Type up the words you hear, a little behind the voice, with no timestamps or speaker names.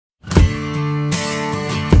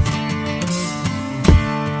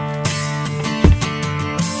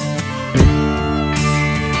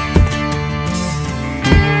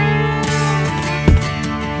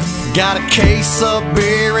Got a case of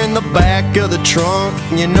beer in the back of the trunk.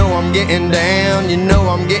 You know I'm getting down, you know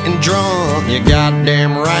I'm getting drunk. You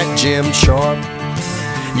goddamn right, Jim Sharp.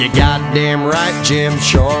 You goddamn right, Jim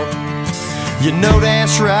Sharp. You know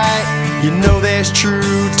that's right, you know that's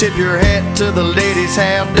true. Tip your hat to the ladies,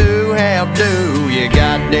 how do, how do. You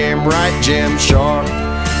goddamn right, Jim Sharp.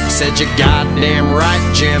 Said you goddamn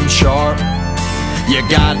right, Jim Sharp. You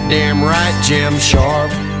goddamn right, Jim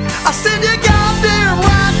Sharp. I said you goddamn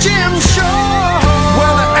right, Jim Sharp.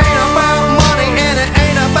 Well, it ain't about money and it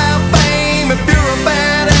ain't about fame. If you're a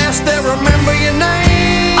badass, they'll remember your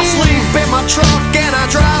name. I sleep in my truck and I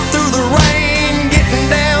drive through the rain, getting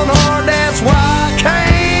down hard, that's why I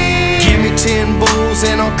came. Give me 10 bulls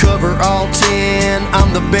and I'll cover all 10.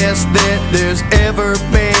 I'm the best that there's ever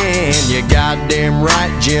been. You goddamn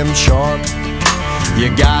right, Jim Sharp.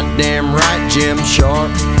 You goddamn right, Jim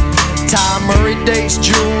Sharp. Ty Murray dates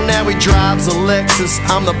Jewel, now he drives a Lexus.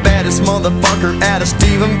 I'm the baddest motherfucker out of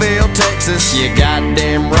Stephenville, Texas. You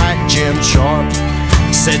goddamn right, Jim Sharp.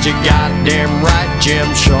 Said you goddamn right,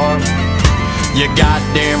 Jim Sharp. You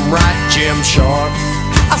goddamn right, Jim Sharp.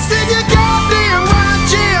 I said you goddamn right,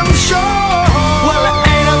 Jim Sharp. Well, it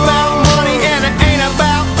ain't about money and it ain't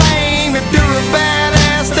about fame. If you're a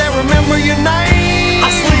badass, they'll remember your name.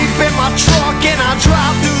 I sleep in my truck and I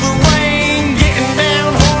drive through the rain, getting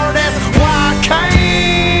down hard, that's why I came.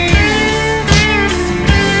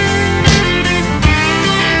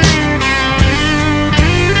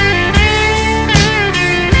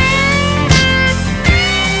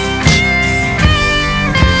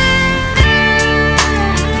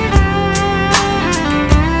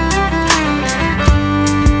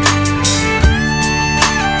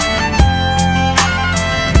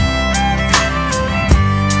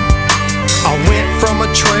 From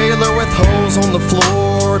a trailer with holes on the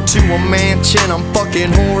floor to a mansion, I'm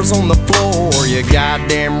fucking whores on the floor. You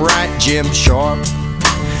goddamn right, Jim Sharp.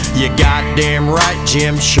 You goddamn right,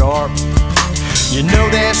 Jim Sharp. You know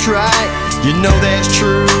that's right, you know that's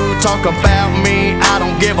true. Talk about me, I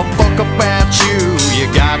don't give a fuck about you. You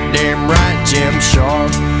goddamn right, Jim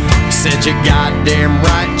Sharp. Said you goddamn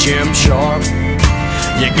right, Jim Sharp.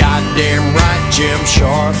 You goddamn right, Jim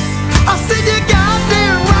Sharp. I said you goddamn